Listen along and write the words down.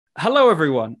Hello,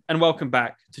 everyone, and welcome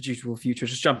back to Dutiful Future.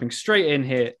 Just jumping straight in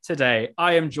here today,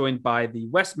 I am joined by the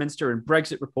Westminster and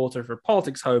Brexit reporter for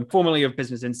PoliticsHome, formerly of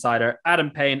Buisness Insider,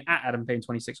 Adam Payne, at Adam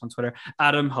Payne26 on Twitter.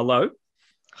 Adam, hello.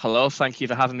 Hello, thank you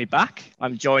for having me back.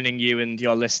 I'm joining you and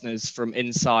your listeners from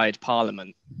inside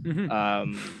Parliament.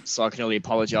 So I can only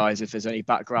apologise if there's any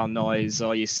background noise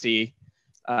or you see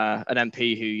an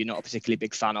MP who you're not a particularly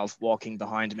big fan of walking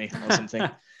behind me or something.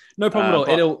 No problem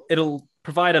at all. It'll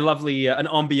provide a lovely an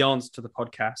ambiance to the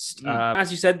podcast.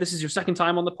 As you said, this is your second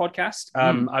time on the podcast.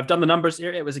 I've done the numbers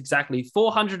here. It was exactly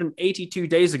 482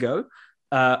 days ago,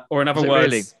 or in other words,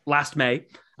 really? Last May.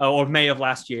 Or May of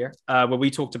last year, where we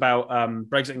talked about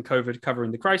Brexit and COVID,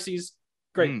 covering the crises.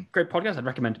 Great podcast. I'd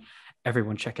recommend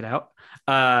everyone check it out.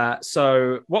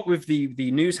 So what with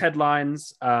the news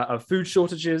headlines of food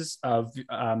shortages, of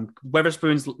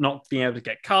Wetherspoons not being able to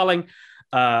get carling,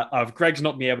 of Greg's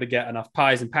not being able to get enough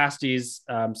pies and pasties,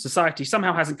 society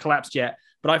somehow hasn't collapsed yet,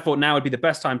 but I thought now would be the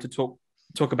best time to talk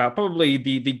about probably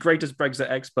the greatest Brexit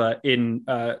expert in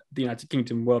the United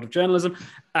Kingdom world of journalism,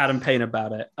 Adam Payne,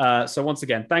 about it. So once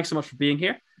again, thanks so much for being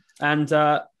here. And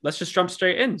let's just jump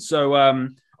straight in. So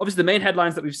obviously the main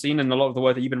headlines that we've seen and a lot of the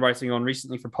work that you've been writing on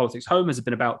recently for PoliticsHome has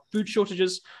been about food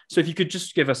shortages. So if you could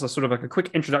just give us a sort of like a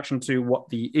quick introduction to what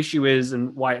the issue is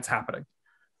and why it's happening.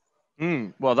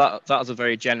 Well, that was a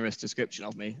very generous description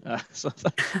of me. So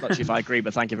not sure if I agree,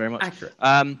 but thank you very much. Accurate.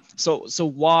 So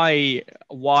why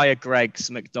are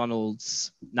Greg's,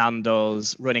 McDonald's,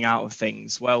 Nandos running out of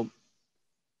things? Well,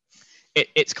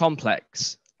 it's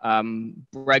complex.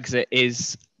 Brexit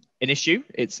is an issue.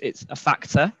 It's a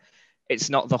factor. It's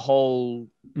not the whole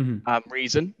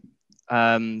reason.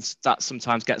 That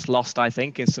sometimes gets lost, I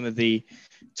think, in some of the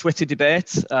Twitter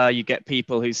debates. You get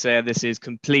people who say this is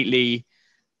completely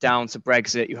down to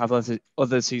Brexit. You have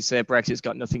others who say Brexit's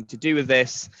got nothing to do with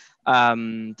this.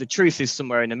 The truth is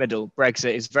somewhere in the middle.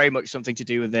 Brexit is very much something to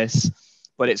do with this,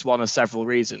 but it's one of several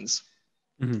reasons.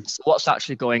 So what's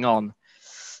actually going on?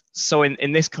 So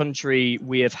in this country,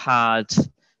 we have had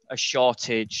a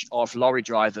shortage of lorry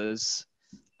drivers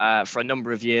for a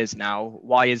number of years now.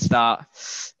 Why is that?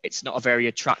 It's not a very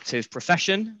attractive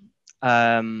profession.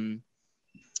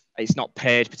 It's not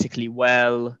paid particularly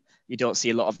well. You don't see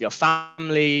a lot of your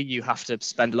family. You have to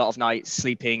spend a lot of nights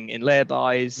sleeping in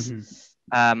lay-bys.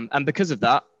 And because of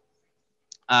that,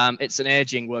 it's an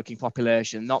aging working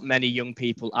population. Not many young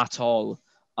people at all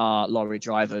are lorry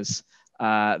drivers.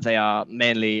 They are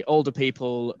mainly older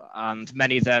people, and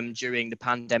many of them during the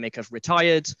pandemic have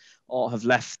retired or have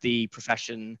left the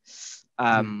profession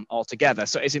altogether.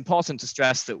 So it's important to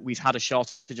stress that we've had a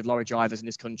shortage of lorry drivers in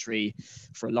this country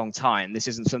for a long time. This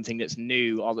isn't something that's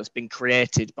new or that's been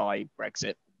created by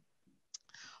Brexit.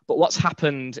 But what's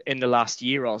happened in the last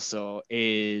year or so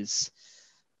is,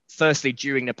 firstly,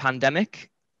 during the pandemic,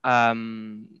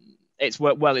 it's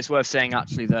worth saying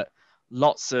actually that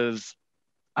lots of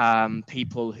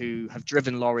people who have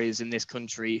driven lorries in this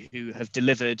country, who have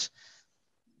delivered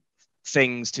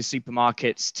things to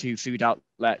supermarkets, to food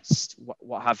outlets,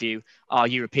 what have you, are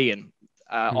European,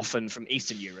 often from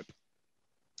Eastern Europe.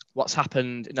 What's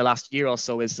happened in the last year or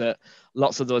so is that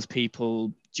lots of those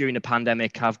people during the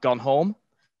pandemic have gone home.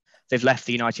 They've left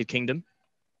the United Kingdom.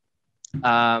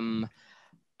 And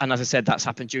as I said, that's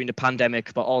happened during the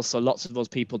pandemic, but also lots of those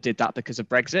people did that because of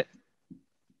Brexit.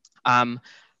 And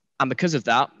because of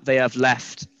that, they have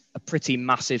left a pretty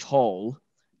massive hole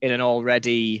in an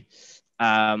already,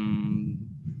 in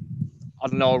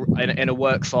a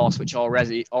workforce which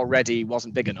already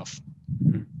wasn't big enough.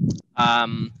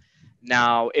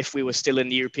 Now, if we were still in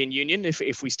the European Union,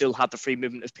 if we still had the free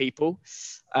movement of people,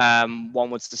 one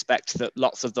would suspect that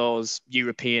lots of those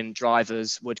European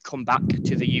drivers would come back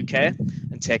to the UK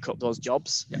and take up those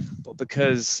jobs. Yeah. But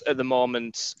because at the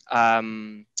moment,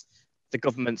 the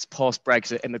government's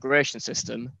post-Brexit immigration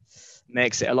system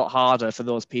makes it a lot harder for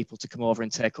those people to come over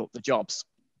and take up the jobs.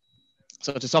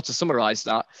 So to sort of summarize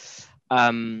that,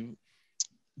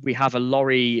 we have a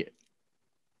lorry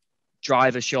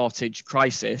driver shortage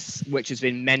crisis, which has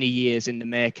been many years in the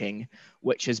making,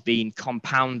 which has been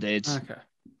compounded,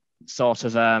 sort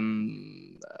of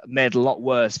made a lot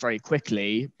worse very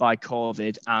quickly by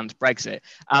COVID and Brexit.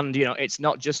 And, you know, it's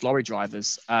not just lorry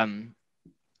drivers.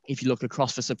 If you look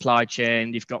across the supply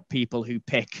chain, you've got people who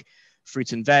pick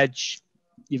fruit and veg.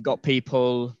 You've got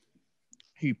people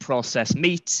who process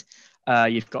meat.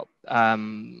 You've got,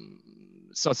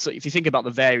 so if you think about the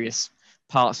various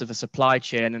parts of the supply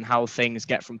chain and how things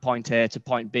get from point A to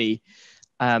point B,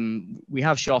 we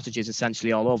have shortages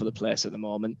essentially all over the place at the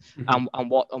moment. And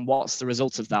what's the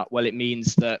result of that? Well, it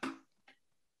means that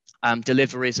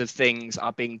deliveries of things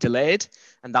are being delayed,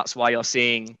 and that's why you're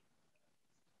seeing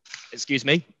excuse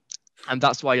me. And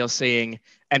that's why you're seeing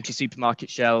empty supermarket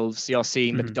shelves. You're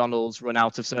seeing McDonald's run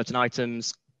out of certain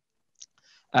items.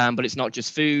 But it's not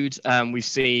just food. We've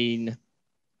seen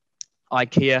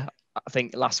IKEA, I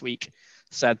think last week,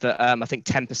 said that I think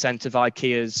 10% of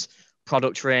IKEA's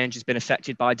product range has been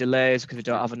affected by delays because they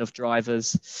don't have enough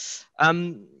drivers.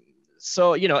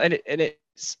 So, you know,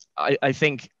 I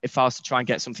think if I was to try and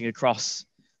get something across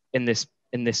in this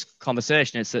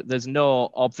conversation, it's that there's no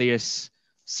obvious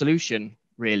solution,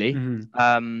 really.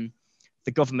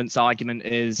 The government's argument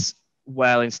is,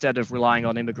 well, instead of relying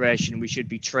on immigration, we should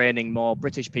be training more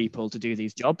British people to do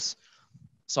these jobs.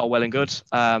 It's all well and good.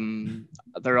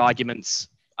 There are arguments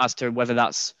as to whether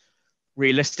that's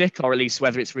realistic, or at least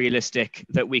whether it's realistic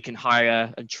that we can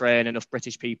hire and train enough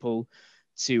British people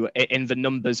in the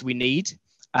numbers we need.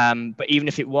 But even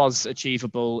if it was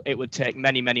achievable, it would take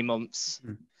many, many months,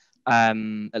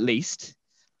 at least.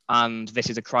 And this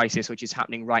is a crisis which is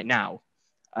happening right now.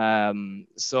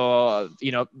 So,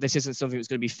 you know, this isn't something that's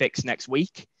going to be fixed next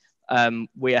week.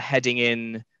 We are heading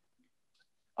in,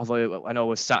 although I know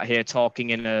we're sat here talking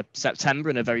in September,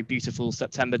 in a very beautiful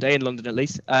September day in London, at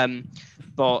least.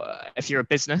 But if you're a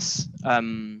business,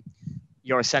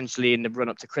 you're essentially in the run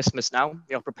up to Christmas now.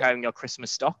 You're preparing your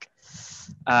Christmas stock.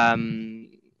 And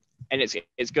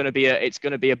it's going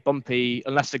to be a bumpy,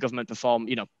 unless the government perform,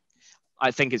 you know, I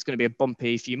think it's going to be a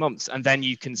bumpy few months. And then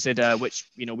you consider, which,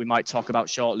 you know, we might talk about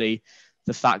shortly,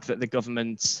 the fact that the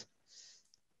government,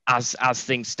 as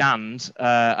things stand,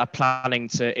 are planning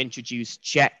to introduce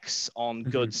checks on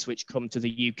goods which come to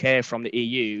the UK from the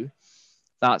EU.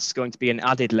 That's going to be an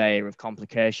added layer of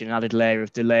complication, an added layer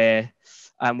of delay.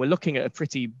 And we're looking at a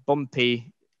pretty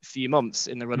bumpy few months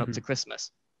in the run up to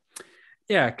Christmas.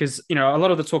 Yeah, because, you know, a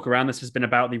lot of the talk around this has been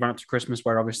about the run up to Christmas,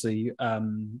 where obviously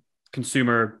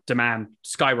consumer demand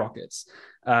skyrockets,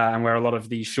 and where a lot of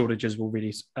these shortages will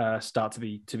really start to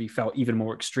be felt even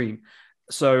more extreme.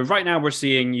 So right now we're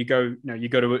seeing you go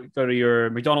to your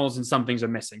McDonald's and some things are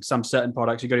missing. Some certain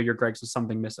products, you go to your Greggs and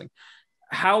something missing.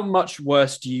 How much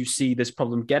worse do you see this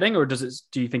problem getting, or do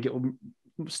you think it will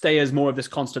stay as more of this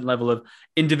constant level of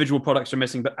individual products are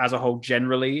missing, but as a whole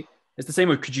generally it's the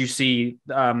same? Or could you see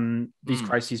these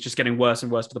crises just getting worse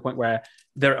and worse to the point where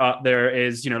there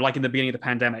is, you know, like in the beginning of the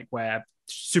pandemic, where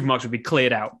supermarkets would be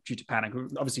cleared out due to panic,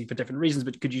 obviously for different reasons,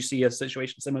 but could you see a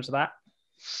situation similar to that?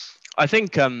 I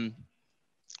think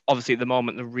obviously at the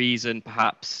moment, the reason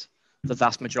perhaps the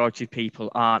vast majority of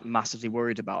people aren't massively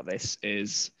worried about this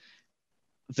is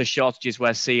the shortages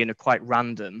we're seeing are quite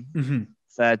random.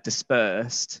 They're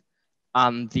dispersed,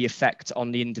 and the effect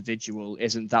on the individual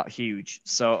isn't that huge.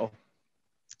 So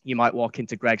you might walk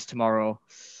into Greggs tomorrow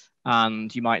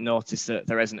and you might notice that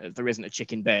there isn't a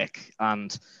chicken bake,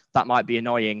 and that might be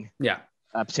annoying. Yeah.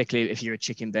 Particularly if you're a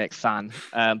chicken bake fan.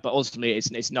 But ultimately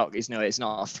it's not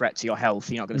a threat to your health.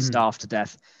 You're not going to starve to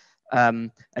death.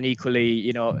 And equally,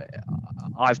 you know,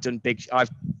 I've been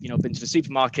to the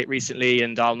supermarket recently,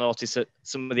 and I'll notice that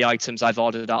some of the items I've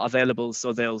ordered are available,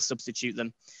 so they'll substitute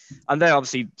them. And they're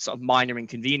obviously sort of minor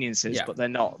inconveniences, but they're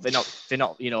not,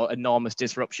 you know, enormous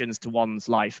disruptions to one's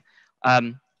life.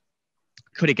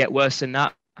 Could it get worse than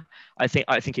that? I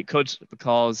think it could,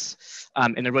 because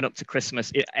in the run up to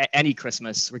Christmas, any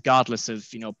Christmas, regardless of,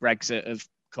 you know, Brexit, of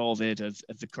COVID,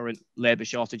 of the current labour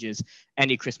shortages,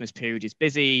 any Christmas period is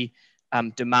busy.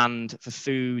 Demand for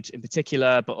food in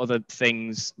particular, but other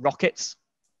things rockets.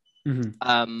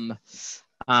 And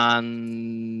I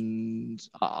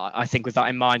think with that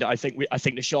in mind, I think we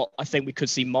could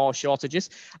see more shortages.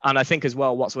 And I think as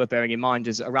well, what's worth bearing in mind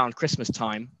is around Christmas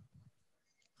time,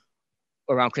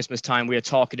 we are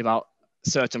talking about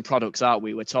certain products, aren't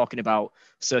we? We're talking about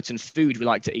certain food we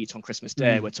like to eat on Christmas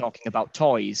Day. We're talking about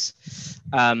toys.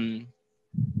 And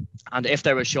if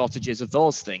there are shortages of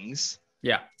those things,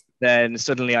 then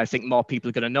suddenly I think more people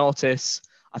are going to notice.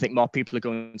 I think more people are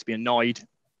going to be annoyed.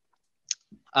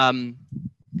 Add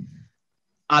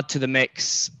to the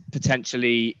mix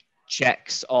potentially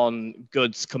checks on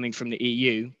goods coming from the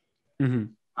EU. And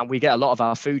we get a lot of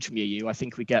our food from the EU. I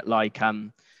think we get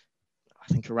I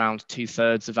think around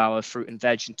 2/3 of our fruit and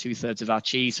veg and 2/3 of our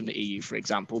cheese from the EU, for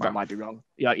example. That might be wrong.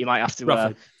 Yeah, you might have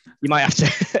to.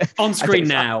 On screen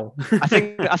now. I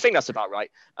think that's about right.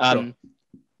 Sure.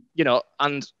 You know,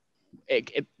 and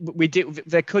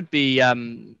there could be.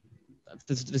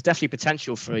 There's definitely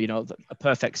potential for, you know, a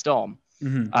perfect storm.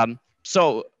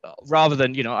 So rather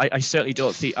than, you know, I certainly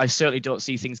don't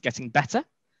see things getting better.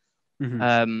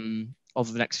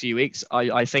 Over the next few weeks,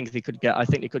 I think they could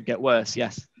get worse.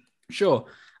 Yes. Sure.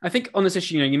 I think on this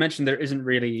issue, you know, you mentioned there isn't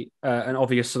really an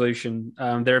obvious solution.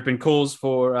 There have been calls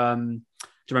for, to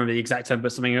remember the exact term,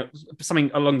 but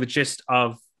something along the gist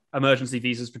of emergency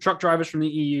visas for truck drivers from the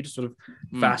EU to sort of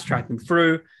fast track them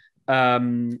through.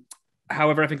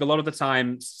 However, I think a lot of the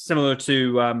time, similar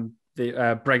to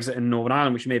the Brexit in Northern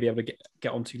Ireland, which we may be able to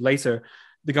get onto later,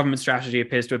 the government strategy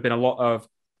appears to have been a lot of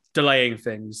delaying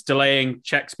things, delaying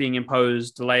checks being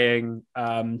imposed, delaying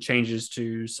changes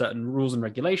to certain rules and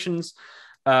regulations.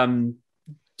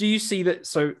 Do you see that?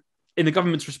 So in the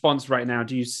government's response right now,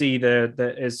 do you see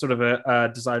there is sort of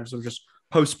a desire to sort of just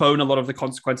postpone a lot of the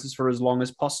consequences for as long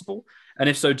as possible? And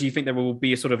if so, do you think there will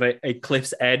be a sort of a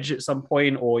cliff's edge at some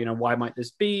point, or, why might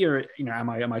this be? Or, am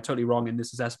I totally wrong in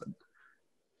this assessment?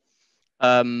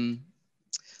 I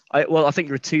think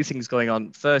there are two things going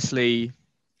on. Firstly,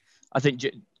 I think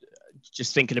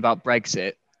just thinking about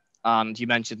Brexit, and you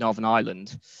mentioned Northern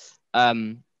Ireland,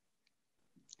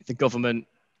 the government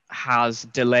has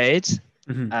delayed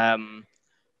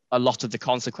a lot of the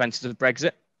consequences of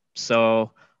Brexit.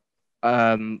 So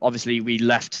obviously we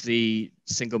left the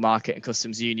single market and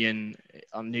customs union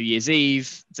on New Year's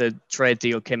Eve. The trade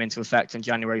deal came into effect on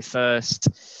January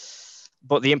 1st.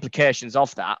 But the implications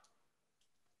of that,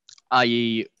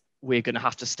 i.e. we're going to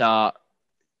have to start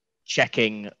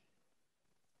checking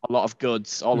a lot of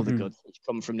goods, all of the goods which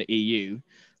come from the EU,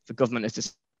 the government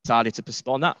has decided to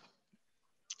postpone that.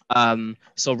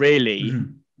 So really,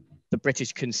 the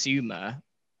British consumer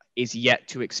is yet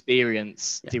to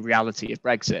experience the reality of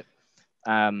Brexit.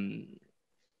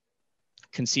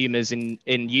 Consumers in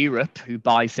Europe who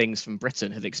buy things from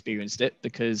Britain have experienced it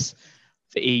because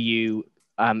the EU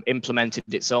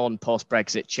implemented its own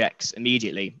post-Brexit checks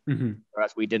immediately,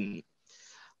 whereas we didn't.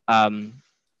 And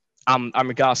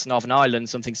regards to Northern Ireland,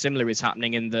 something similar is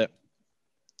happening in that,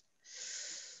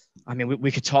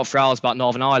 we could talk for hours about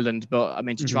Northern Ireland, but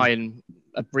to try and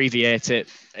abbreviate it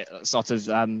sort of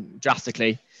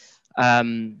drastically,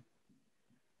 the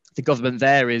government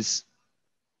there is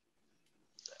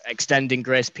extending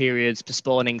grace periods,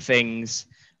 postponing things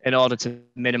in order to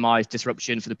minimise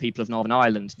disruption for the people of Northern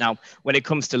Ireland. Now, when it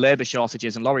comes to labour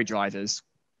shortages and lorry drivers,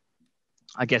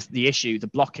 I guess the issue, the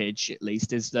blockage at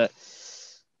least, is that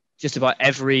just about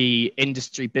every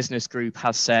industry business group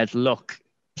has said, look,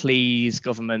 please,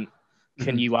 government,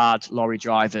 can you add lorry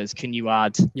drivers? Can you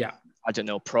add,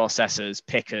 processors,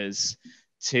 pickers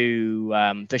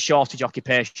to the shortage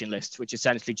occupation list, which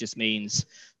essentially just means,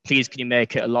 please, can you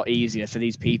make it a lot easier for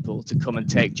these people to come and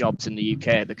take jobs in the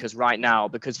UK? Because right now,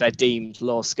 because they're deemed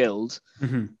low skilled,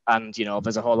 and,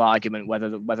 there's a whole argument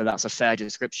whether that's a fair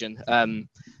description,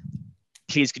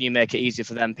 please, can you make it easier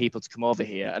for them people to come over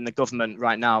here? And the government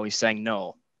right now is saying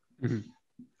no.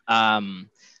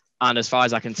 And as far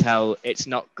as I can tell, it's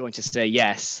not going to say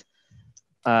yes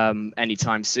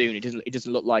anytime soon. It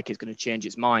doesn't look like it's going to change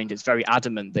its mind. It's very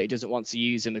adamant that it doesn't want to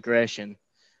use immigration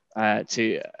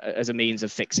as a means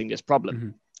of fixing this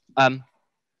problem. And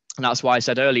that's why I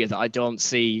said earlier that I don't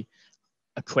see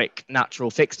a quick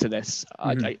natural fix to this.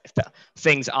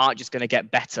 Things aren't just going to get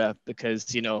better because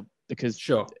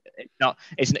sure.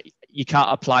 You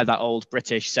can't apply that old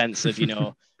British sense of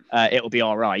it'll be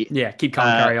all right. Yeah, keep calm,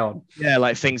 carry on. Yeah,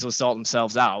 like things will sort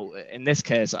themselves out. In this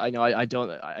case, I don't.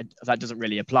 That doesn't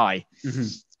really apply.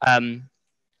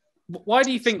 Why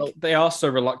do you think they are so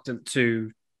reluctant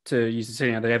to use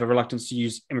the They have a reluctance to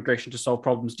use immigration to solve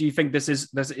problems. Do you think this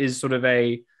is sort of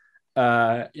a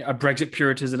Brexit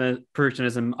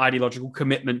puritanism ideological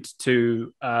commitment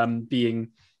to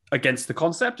being against the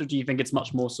concept, or do you think it's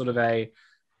much more sort of a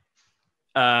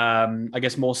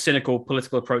more cynical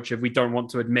political approach of we don't want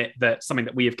to admit that something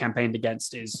that we have campaigned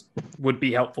against would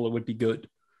be helpful or would be good?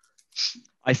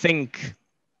 I think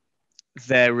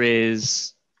there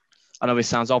is, I know it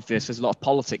sounds obvious, there's a lot of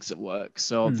politics at work.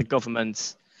 So the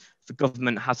government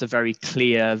has a very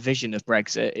clear vision of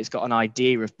Brexit. It's got an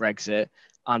idea of Brexit,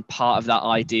 and part of that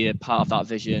idea, part of that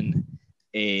vision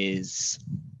is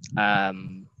a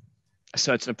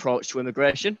certain approach to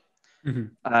immigration,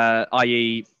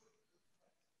 i.e.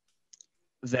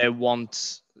 they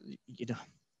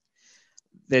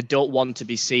don't want to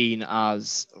be seen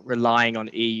as relying on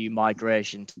EU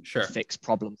migration to fix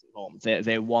problems at home.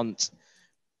 They want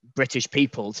British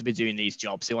people to be doing these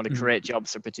jobs. They want to create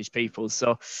jobs for British people.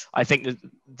 So I think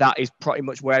that is pretty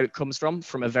much where it comes from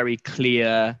a very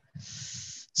clear,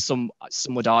 some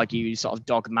would argue, sort of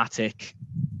dogmatic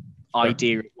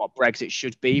idea of what Brexit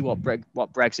should be, what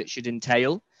Brexit should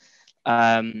entail.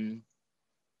 I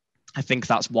think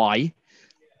that's why.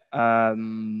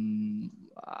 And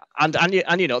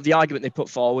the argument they put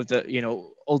forward that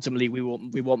ultimately we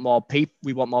want more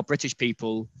British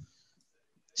people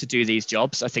to do these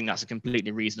jobs. I think that's a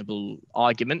completely reasonable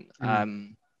argument.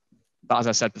 But as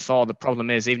I said before, the problem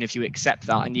is even if you accept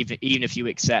that, and even if you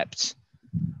accept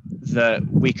that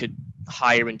we could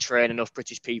hire and train enough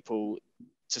British people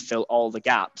to fill all the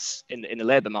gaps in the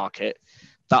labour market,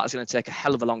 that's going to take a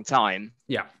hell of a long time.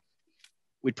 Yeah.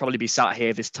 We'd probably be sat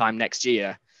here this time next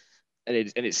year and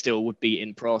it still would be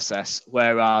in process.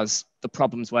 Whereas the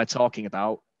problems we're talking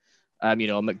about,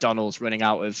 McDonald's running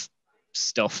out of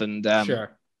stuff and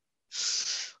Sure.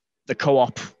 the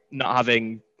co-op not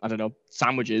having,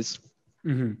 sandwiches,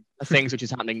 Mm-hmm. are things which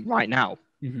is happening right now.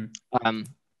 Mm-hmm.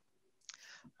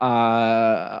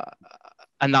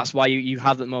 And that's why you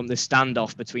have at the moment this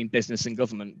standoff between business and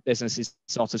government. Business is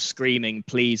sort of screaming,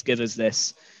 please give us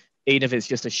this, even if it's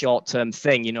just a short-term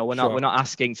thing. We're not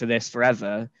asking for this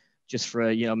forever, just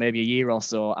for maybe a year or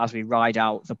so as we ride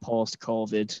out the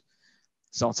post-COVID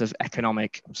sort of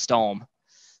economic storm.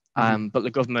 But the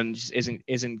government just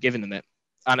isn't giving them it.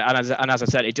 And as I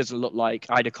said, it doesn't look like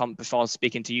before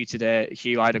speaking to you today,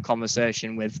 Hugh, I had a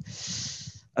conversation with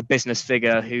a business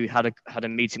figure who had a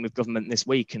meeting with government this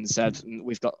week and said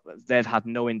they've had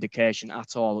no indication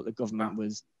at all that the government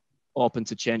was open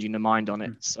to changing their mind on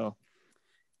it. So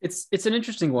it's an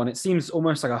interesting one. It seems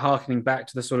almost like a harkening back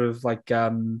to the sort of like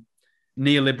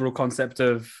neoliberal concept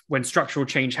of when structural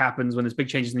change happens, when there's big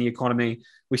changes in the economy,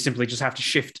 we simply just have to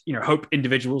shift, hope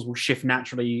individuals will shift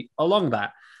naturally along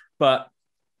that. But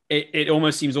it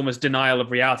almost seems denial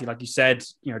of reality. Like you said,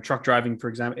 truck driving, for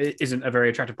example, it isn't a very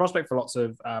attractive prospect for lots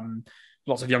of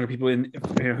younger people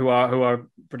who are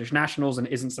British nationals, and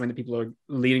isn't something that people are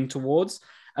leaning towards.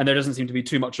 And there doesn't seem to be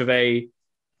too much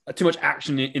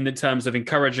action in the terms of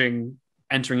encouraging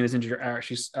entering in this industry, or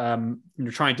actually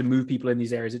trying to move people in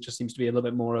these areas. It just seems to be a little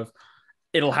bit more of,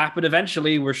 it'll happen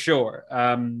eventually, we're sure.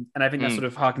 And I think that sort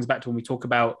of harkens back to when we talk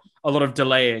about a lot of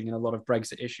delaying and a lot of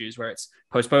Brexit issues, where it's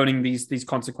postponing these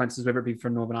consequences, whether it be for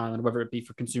Northern Ireland, whether it be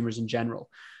for consumers in general.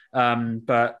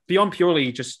 But beyond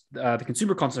purely just the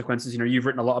consumer consequences, you've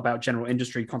written a lot about general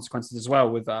industry consequences as well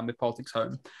with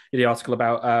PoliticsHome. The article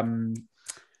about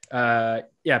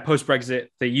post-Brexit,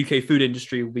 the UK food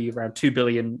industry will be around 2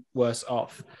 billion worse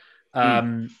off.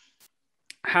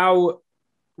 How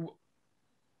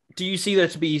do you see there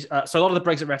to be so a lot of the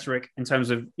Brexit rhetoric in terms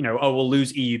of we'll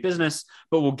lose EU business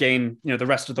but we'll gain the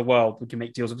rest of the world, we can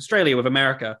make deals with Australia, with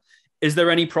America? Is there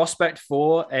any prospect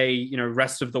for a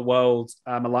rest of the world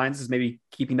alliances maybe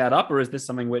keeping that up, or is this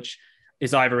something which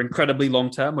is either incredibly long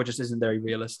term or just isn't very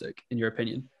realistic in your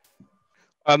opinion?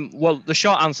 Well, the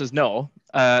short answer is no.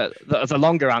 The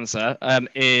longer answer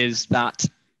is that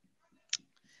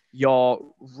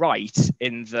you're right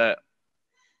in that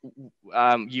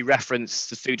you referenced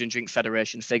the Food and Drink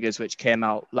Federation figures, which came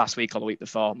out last week or the week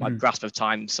before. My grasp of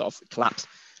time sort of collapsed.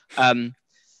 And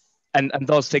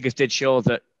those figures did show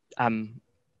that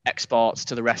exports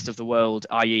to the rest of the world,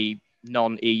 i.e.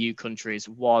 non-EU countries,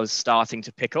 was starting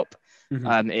to pick up.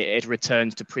 It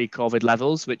returned to pre-COVID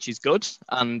levels, which is good.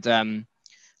 And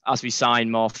as we sign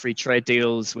more free trade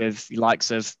deals with the likes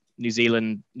of New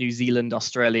Zealand,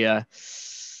 Australia,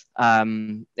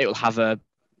 it will have a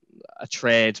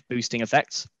trade boosting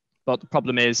effect. But the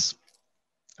problem is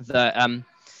that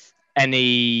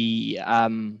any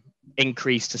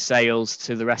increase to sales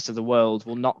to the rest of the world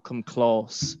will not come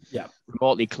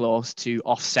remotely close to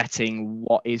offsetting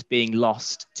what is being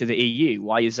lost to the EU.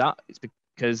 Why is that? It's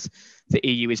because the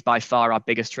EU is by far our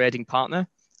biggest trading partner.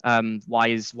 Why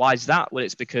is that? Well,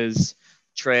 it's because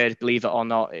trade, believe it or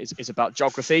not, is about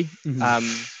geography.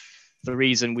 The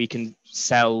reason we can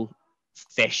sell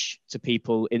fish to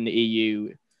people in the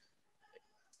EU,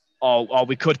 or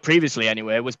we could previously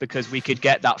anyway, was because we could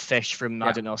get that fish from,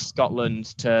 I don't know, Scotland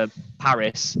to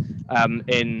Paris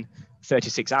in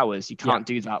 36 hours. You can't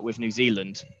do that with New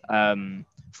Zealand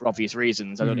for obvious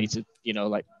reasons. I don't need to,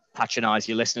 patronize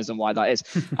your listeners on why that is.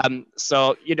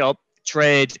 So,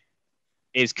 trade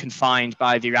is confined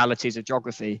by the realities of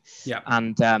geography.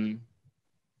 And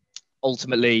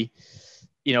ultimately,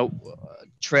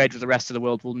 trade with the rest of the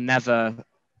world will never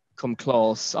come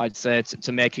close, I'd say,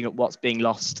 to making up what's being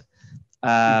lost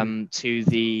to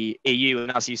the EU.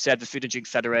 And as you said, the Food and Drink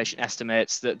Federation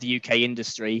estimates that the UK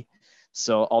industry,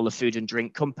 so all the food and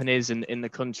drink companies in the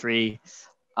country,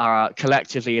 are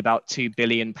collectively about £2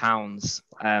 billion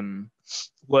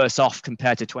worse off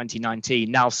compared to 2019.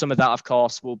 Now, some of that, of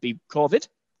course, will be COVID,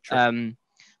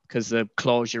 because the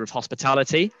closure of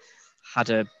hospitality had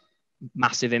a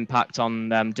massive impact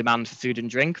on demand for food and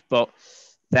drink. But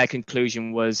their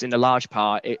conclusion was, in a large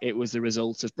part, it was the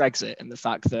result of Brexit, and the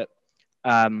fact that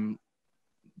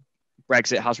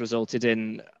Brexit has resulted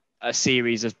in a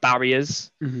series of barriers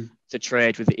to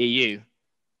trade with the EU.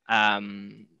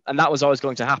 And that was always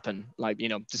going to happen.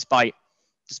 Despite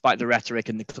the rhetoric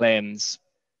and the claims,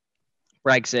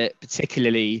 Brexit,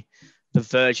 particularly the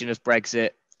version of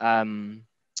Brexit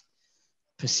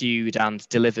pursued and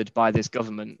delivered by this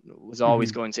government was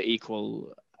always going to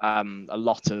equal a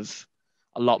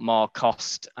lot more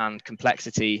cost and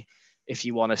complexity if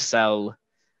you want to sell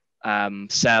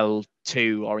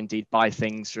to or indeed buy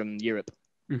things from Europe.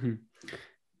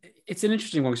 It's an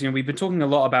interesting one because we've been talking a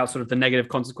lot about sort of the negative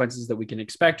consequences that we can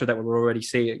expect or that we're already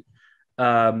seeing.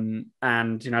 And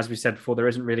as we said before, there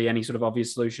isn't really any sort of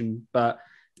obvious solution. But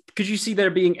could you see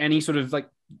there being any sort of like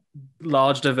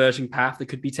large diverging path that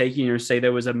could be taken? Say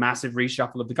there was a massive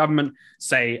reshuffle of the government,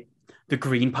 say the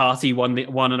Green Party won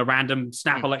in a random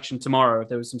snap election tomorrow. If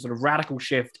there was some sort of radical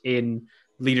shift in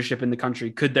leadership in the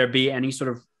country, could there be any sort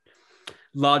of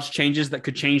large changes that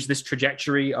could change this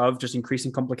trajectory of just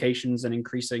increasing complications and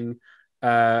increasing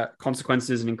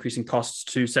consequences and increasing costs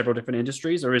to several different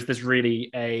industries? Or is this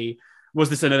really was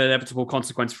this an inevitable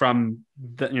consequence from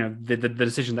the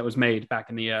decision that was made back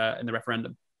in the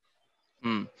referendum?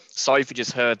 Sorry if you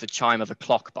just heard the chime of a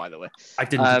clock, by the way. I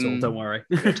didn't at all, don't worry.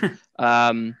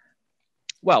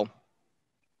 Well,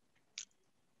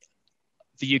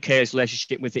 the UK's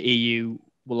relationship with the EU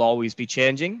will always be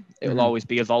changing. It will always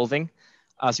be evolving.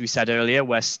 As we said earlier,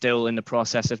 we're still in the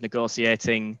process of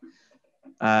negotiating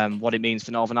what it means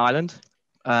for Northern Ireland.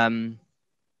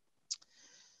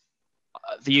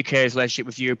 The UK's relationship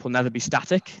with Europe will never be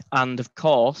static. And of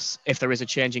course, if there is a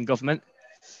change in government,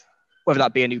 whether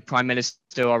that be a new prime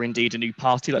minister or indeed a new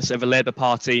party, let's say the Labour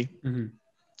Party,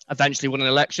 eventually won an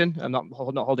election. I'm not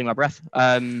holding my breath.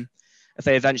 If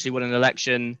they eventually won an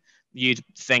election, you'd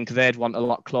think they'd want a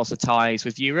lot closer ties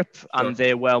with Europe, and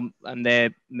they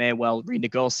may well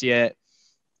renegotiate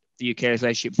the UK's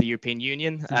relationship with the European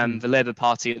Union. The Labour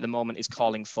Party at the moment is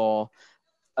calling for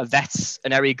a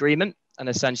veterinary agreement, and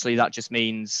essentially that just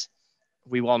means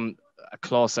we want a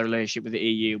closer relationship with the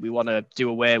EU. We want to do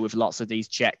away with lots of these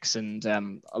checks and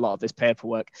a lot of this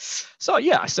paperwork. So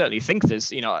yeah, I certainly think there's,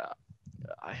 who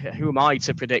am I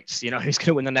to predict, who's going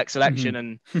to win the next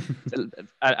election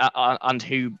and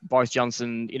who Boris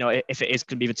Johnson, if it is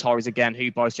going to be the Tories again,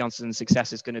 who Boris Johnson's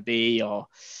successor is going to be, or,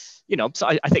 so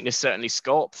I think there's certainly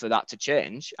scope for that to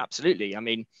change. Absolutely. I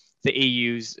mean, the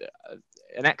EU's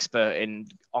an expert in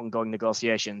ongoing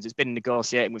negotiations. It's been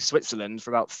negotiating with Switzerland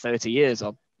for about 30 years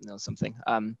or something.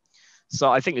 So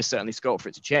I think there's certainly scope for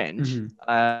it to change.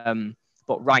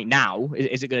 But right now,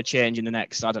 is it going to change in the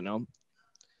next, I don't know,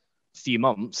 few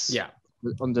months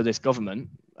under this government?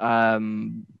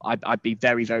 I'd be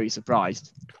very, very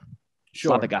surprised.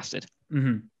 Flabbergasted.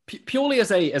 Purely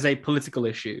as a political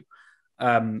issue,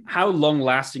 how long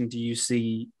lasting do you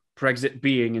see Brexit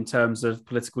being in terms of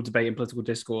political debate and political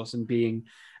discourse and being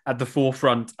at the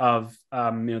forefront of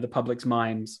the public's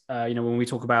minds? When we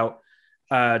talk about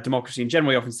democracy in general,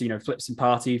 we often see flips in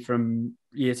party from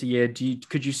year to year.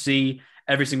 Could you see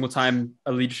every single time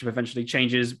a leadership eventually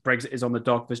changes, Brexit is on the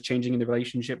dock, there's changing in the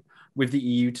relationship with the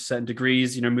EU to certain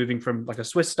degrees, moving from like a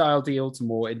Swiss style deal to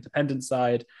more independent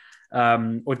side?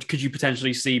 Or could you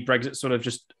potentially see Brexit sort of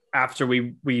just after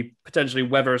we potentially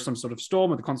weather some sort of storm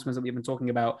with the consequence that we've been talking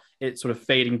about, it sort of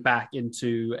fading back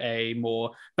into a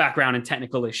more background and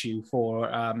technical issue for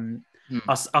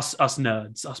us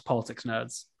nerds, us politics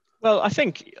nerds? Well, I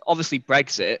think obviously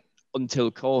Brexit until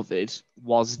COVID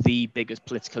was the biggest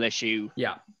political issue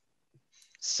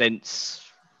since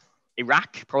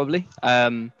Iraq, probably,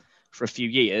 for a few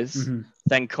years.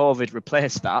 Then COVID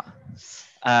replaced that.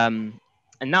 And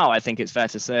now I think it's fair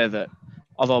to say that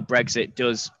although Brexit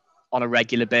does on a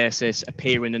regular basis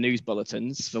appear in the news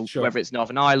bulletins, so whether it's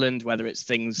Northern Ireland, whether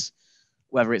it's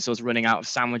us running out of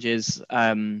sandwiches,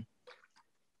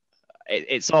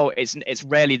 it's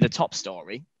rarely the top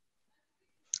story.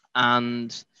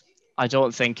 And I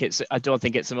don't think it's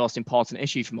the most important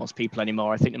issue for most people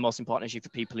anymore. I think the most important issue for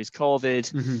people is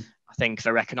COVID. I think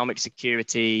their economic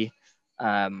security,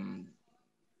 things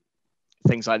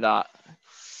like that.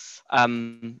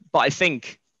 But I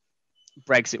think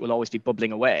Brexit will always be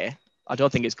bubbling away. I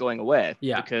don't think it's going away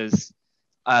because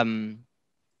you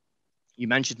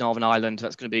mentioned Northern Ireland.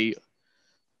 That's going to be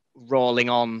rolling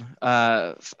on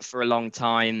for a long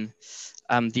time.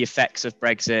 The effects of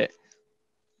Brexit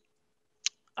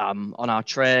on our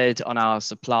trade, on our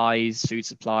supplies, food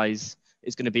supplies,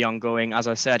 is going to be ongoing. As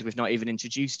I said, we've not even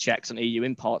introduced checks on EU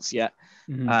imports yet.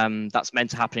 That's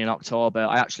meant to happen in October.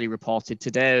 I actually reported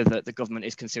today that the government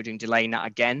is considering delaying that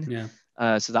again.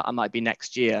 So that might be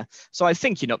next year. So I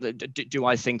think, do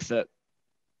I think that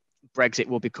Brexit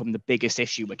will become the biggest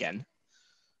issue again?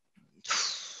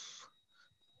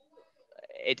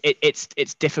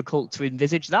 It's difficult to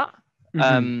envisage that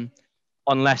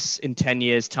unless in 10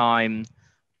 years' time,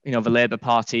 the Labour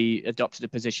Party adopted a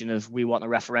position of we want a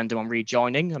referendum on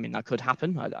rejoining. I mean, that could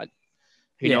happen.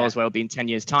 Who knows where it'll be in 10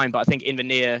 years' time? But I think in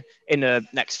the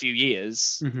next few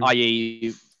years,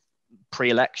 i.e.,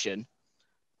 pre-election,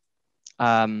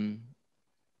 I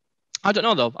don't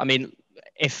know though. I mean,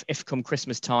 if come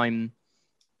Christmas time,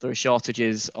 there are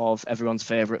shortages of everyone's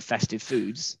favourite festive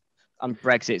foods, and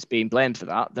Brexit's being blamed for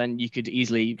that, then you could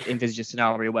easily envisage a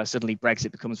scenario where suddenly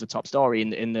Brexit becomes the top story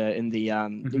in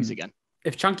the news again.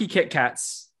 If chunky Kit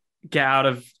Kats get out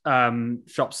of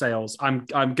shop sales, I'm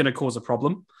going to cause a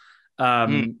problem.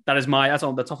 That's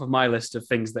on the top of my list of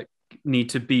things that need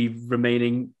to be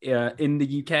remaining in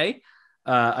the UK.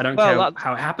 I don't care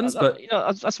how it happens, but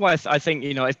that's why I think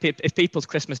if people's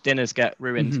Christmas dinners get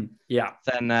ruined,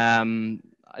 then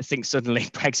I think suddenly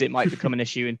Brexit might become an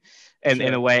issue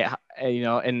in a way,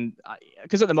 and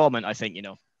because at the moment I think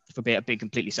for being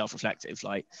completely self-reflective,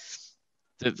 like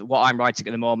what I'm writing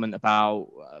at the moment about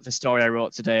the story I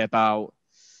wrote today about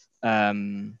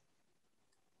the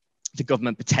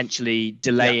government potentially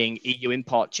delaying EU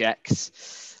import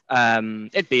checks,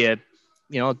 it'd be I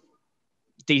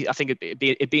think it'd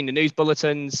be in the news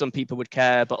bulletins. Some people would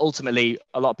care, but ultimately,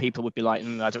 a lot of people would be like,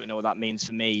 I don't know what that means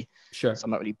for me. Sure. So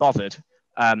I'm not really bothered.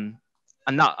 And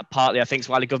that partly, I think, is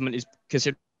why the government is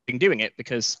considering doing it,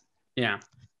 because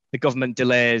the government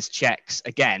delays checks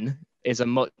again is a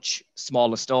much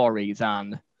smaller story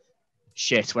than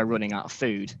shit, we're running out of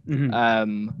food.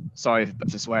 Sorry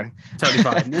for swearing. Totally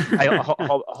fine. I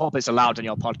hope it's allowed on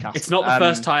your podcast. It's not the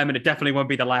first time, and it definitely won't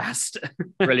be the last.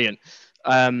 Brilliant.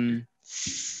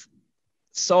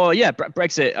 So yeah,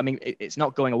 Brexit, I mean, it's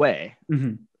not going away.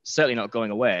 Certainly not going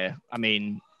away. I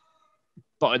mean,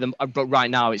 but right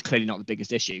now it's clearly not the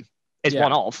biggest issue. It's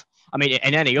one of. I mean,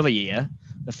 in any other year,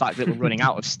 the fact that we're running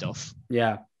out of stuff,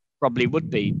 probably would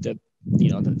be the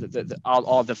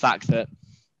fact that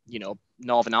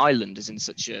Northern Ireland is in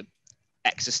such a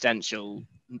existential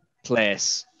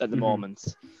place at the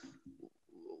moment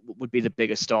would be the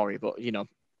biggest story. But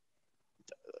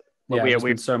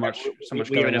we're so much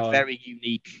we're in a very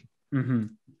unique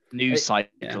news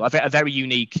cycle, a very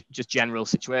unique, just general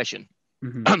situation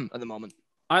at the moment.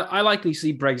 I likely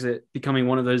see Brexit becoming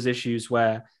one of those issues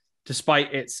where,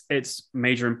 despite its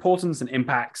major importance and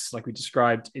impacts, like we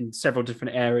described in several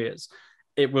different areas,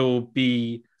 it will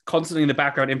be constantly in the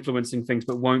background influencing things,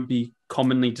 but won't be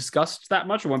commonly discussed that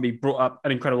much, or won't be brought up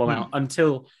an incredible amount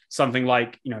until something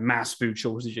like mass food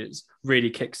shortages really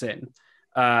kicks in.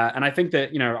 And I think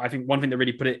that I think one thing that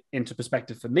really put it into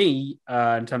perspective for me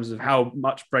in terms of how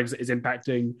much Brexit is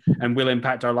impacting and will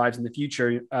impact our lives in the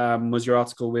future was your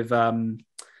article with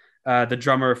the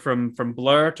drummer from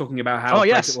Blur talking about how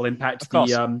Brexit will impact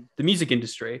the music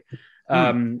industry.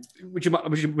 Would you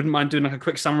wouldn't mind doing like a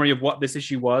quick summary of what this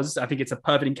issue was? I think it's a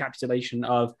perfect encapsulation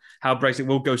of how Brexit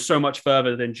will go so much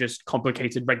further than just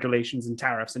complicated regulations and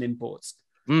tariffs and imports.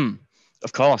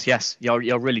 Of course, yes.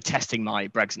 You're really testing my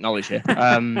Brexit knowledge here.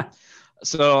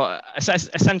 So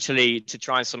essentially, to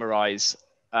try and summarise,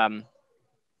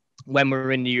 when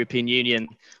we're in the European Union,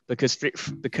 because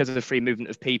of the free movement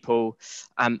of people,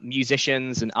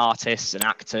 musicians and artists and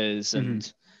actors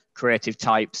and creative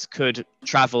types could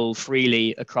travel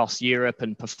freely across Europe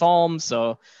and perform.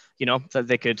 So, that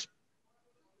they could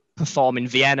perform in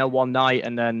Vienna one night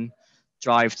and then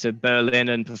drive to Berlin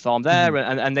and perform there,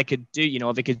 and they could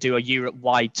do a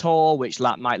Europe-wide tour, which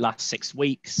might last 6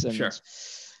 weeks, and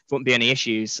wouldn't be any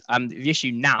issues. The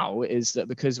issue now is that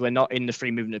because we're not in the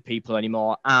free movement of people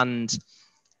anymore, and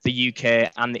the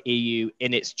UK and the EU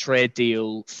in its trade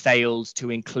deal failed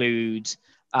to include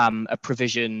a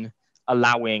provision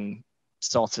allowing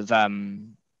sort of the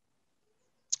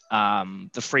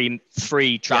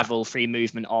free travel, free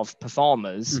movement of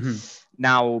performers.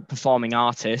 Now performing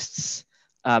artists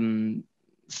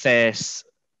face,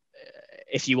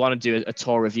 if you want to do a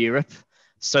tour of Europe,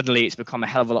 suddenly it's become a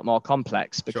hell of a lot more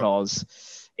complex,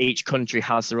 because each country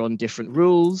has their own different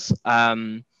rules.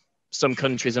 Some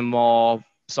countries are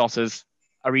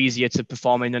easier to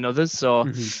perform in than others. So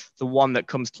the one that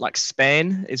comes to, like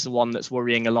Spain, is the one that's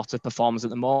worrying a lot of performers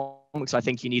at the moment, because I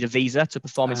think you need a visa to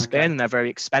perform in Spain, and they're very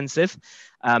expensive.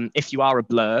 If you are a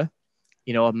Blur,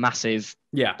 a massive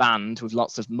band with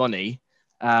lots of money,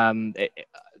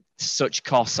 such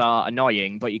costs are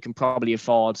annoying, but you can probably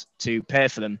afford to pay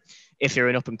for them. If you're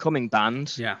an up and coming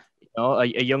band, a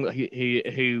young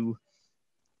who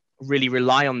really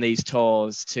rely on these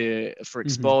tours for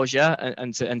exposure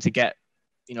and to get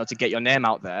your name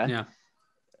out there,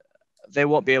 they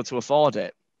won't be able to afford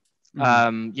it.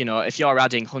 If you're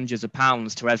adding hundreds of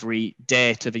pounds to every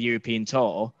day to the European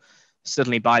tour,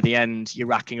 suddenly by the end you're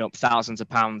racking up thousands of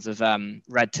pounds of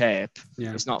red tape.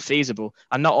 It's not feasible.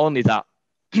 And not only that,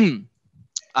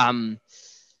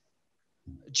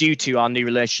 due to our new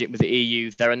relationship with the EU,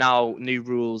 there are now new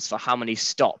rules for how many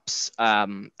stops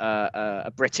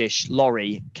a British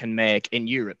lorry can make in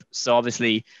Europe. So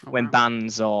obviously, when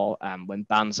bands or I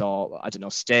don't know,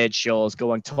 stage shows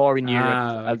go on tour in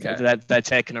Europe, they're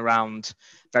taken around.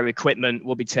 Their equipment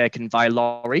will be taken by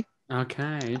lorry.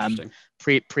 Okay, interesting.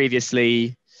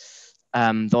 Previously,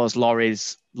 those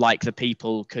lorries, like the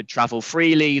people, could travel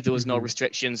freely. There was no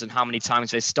restrictions on how many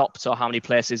times they stopped or how many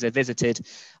places they visited.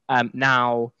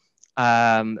 Now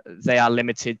they are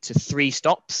limited to 3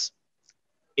 stops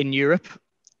in Europe,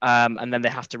 and then they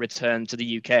have to return to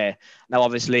the UK. Now,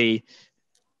 obviously,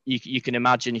 you can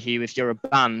imagine, Hugh, if you're a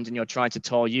band and you're trying to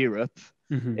tour Europe,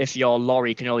 if your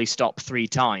lorry can only stop 3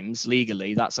 times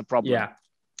legally, that's a problem. Yeah.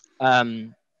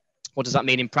 What does that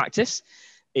mean in practice?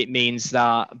 It means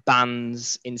that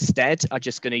bands instead are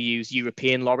just going to use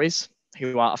European lorries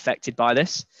who are affected by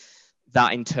this.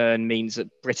 That in turn means that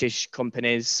British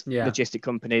companies, logistic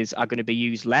companies, are going to be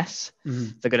used less.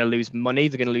 They're going to lose money,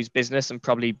 they're going to lose business, and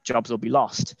probably jobs will be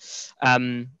lost.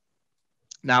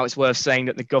 Now, it's worth saying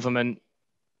that the government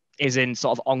is in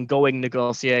sort of ongoing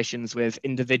negotiations with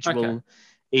individual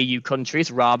EU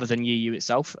countries rather than EU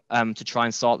itself to try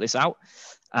and sort this out.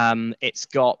 It's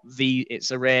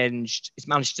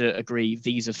managed to agree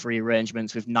visa-free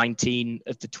arrangements with 19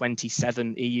 of the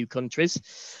 27 EU countries.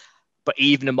 But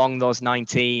even among those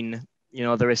 19,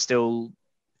 there are still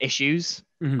issues.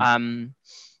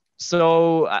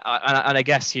 So I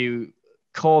guess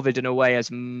COVID in a way has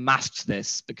masked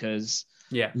this, because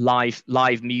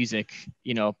live music,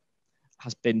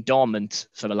 has been dormant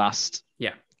for the last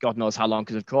God knows how long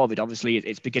because of COVID. Obviously,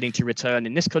 it's beginning to return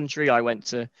in this country. Been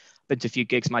to a few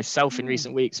gigs myself in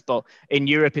recent weeks, but in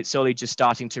Europe, it's only just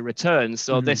starting to return.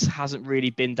 So this hasn't really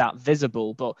been that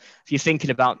visible. But if you're thinking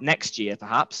about next year,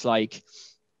 perhaps, like,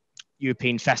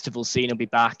 European festival scene will be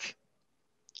back.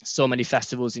 So many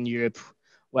festivals in Europe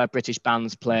where British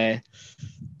bands play.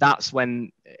 That's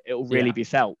when it will really be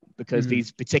felt, because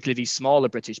particularly these smaller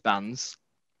British bands,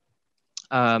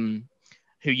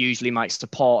 who usually might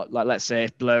support, like, let's say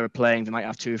if Blur are playing, they might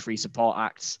have 2 or 3 support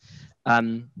acts.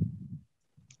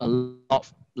 A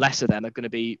lot less of them are going to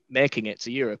be making it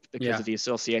to Europe because of the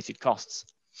associated costs.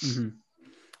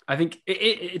 I think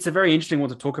it's a very interesting one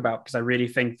to talk about, because I really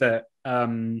think that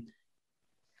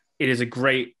it is a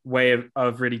great way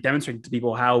of really demonstrating to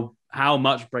people how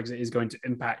much Brexit is going to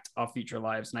impact our future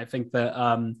lives. And I think that,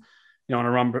 on a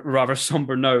rather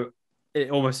somber note, it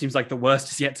almost seems like the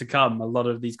worst is yet to come. A lot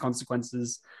of these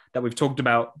consequences that we've talked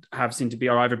about seem to be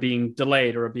either being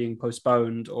delayed or are being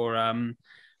postponed, or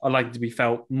are likely to be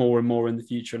felt more and more in the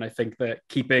future. And I think that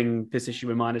keeping this issue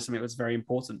in mind is something that's very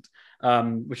important,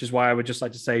 which is why I would just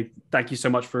like to say thank you so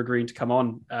much for agreeing to come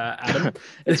on, Adam.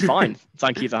 It's fine.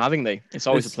 Thank you for having me. It's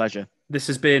always a pleasure. This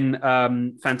has been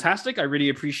fantastic. I really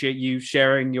appreciate you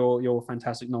sharing your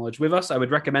fantastic knowledge with us. I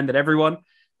would recommend that everyone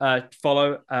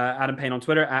follow Adam Payne on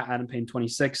Twitter at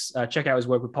AdamPayne26. Check out his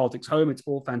work with PoliticsHome. It's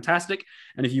all fantastic.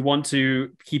 And if you want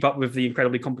to keep up with the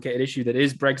incredibly complicated issue that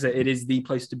is Brexit, it is the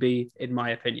place to be, in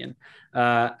my opinion.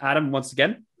 Adam, once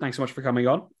again, thanks so much for coming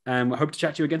on, and I hope to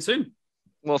chat to you again soon.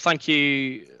 Well, thank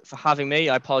you for having me.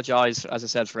 I apologise, as I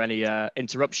said, for any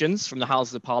interruptions from the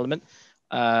Houses of Parliament.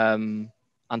 And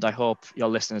I hope your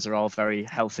listeners are all very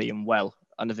healthy and well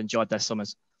and have enjoyed their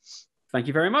summers. Thank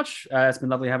you very much. It's been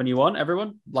lovely having you on,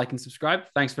 everyone. Like and subscribe.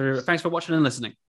 Thanks for watching and listening.